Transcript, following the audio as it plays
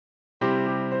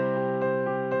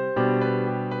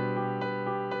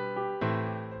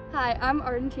Hi, I'm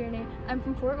Arden Tierney. I'm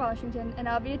from Fort Washington, and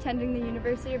I'll be attending the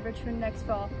University of Richmond next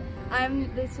fall.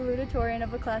 I'm the Salutatorian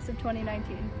of a class of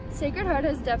 2019. Sacred Heart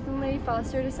has definitely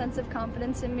fostered a sense of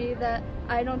confidence in me that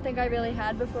I don't think I really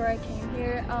had before I came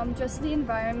here. Just the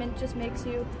environment just makes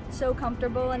you so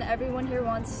comfortable, and everyone here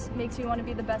makes you want to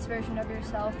be the best version of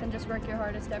yourself and just work your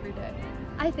hardest every day.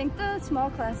 I think the small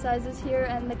class sizes here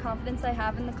and the confidence I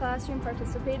have in the classroom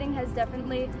participating has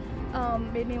definitely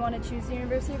made me want to choose the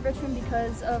University of Richmond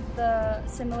because of the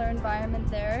similar environment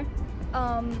there.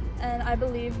 And I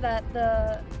believe that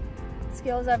the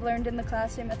skills I've learned in the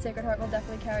classroom at Sacred Heart will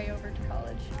definitely carry over to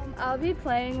college. I'll be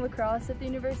playing lacrosse at the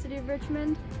University of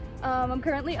Richmond. I'm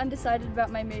currently undecided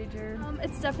about my major.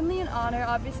 It's definitely an honor.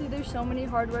 Obviously there's so many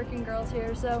hardworking girls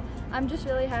here, so I'm just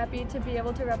really happy to be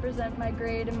able to represent my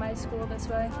grade and my school this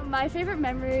way. My favorite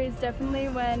memory is definitely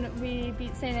when we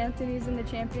beat St. Anthony's in the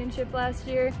championship last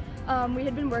year. We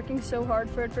had been working so hard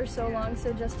for it for so long,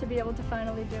 so just to be able to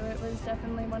finally do it was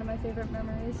definitely one of my favorite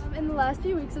memories. In the last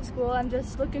few weeks of school, I'm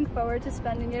just looking forward to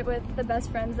spending it with the best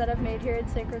friends that I've made here at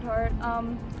Sacred Heart.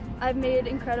 I've made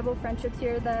incredible friendships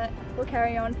here that will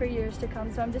carry on for years to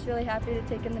come, so I'm just really happy to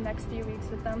take in the next few weeks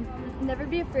with them. Never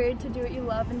be afraid to do what you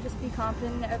love and just be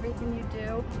confident in everything you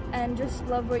do, and just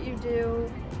love what you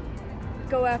do,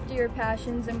 go after your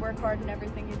passions, and work hard in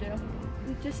everything you do.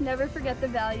 Just never forget the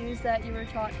values that you were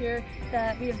taught here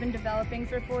that we have been developing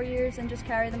for 4 years, and just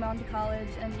carry them on to college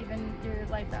and even your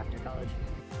life after college.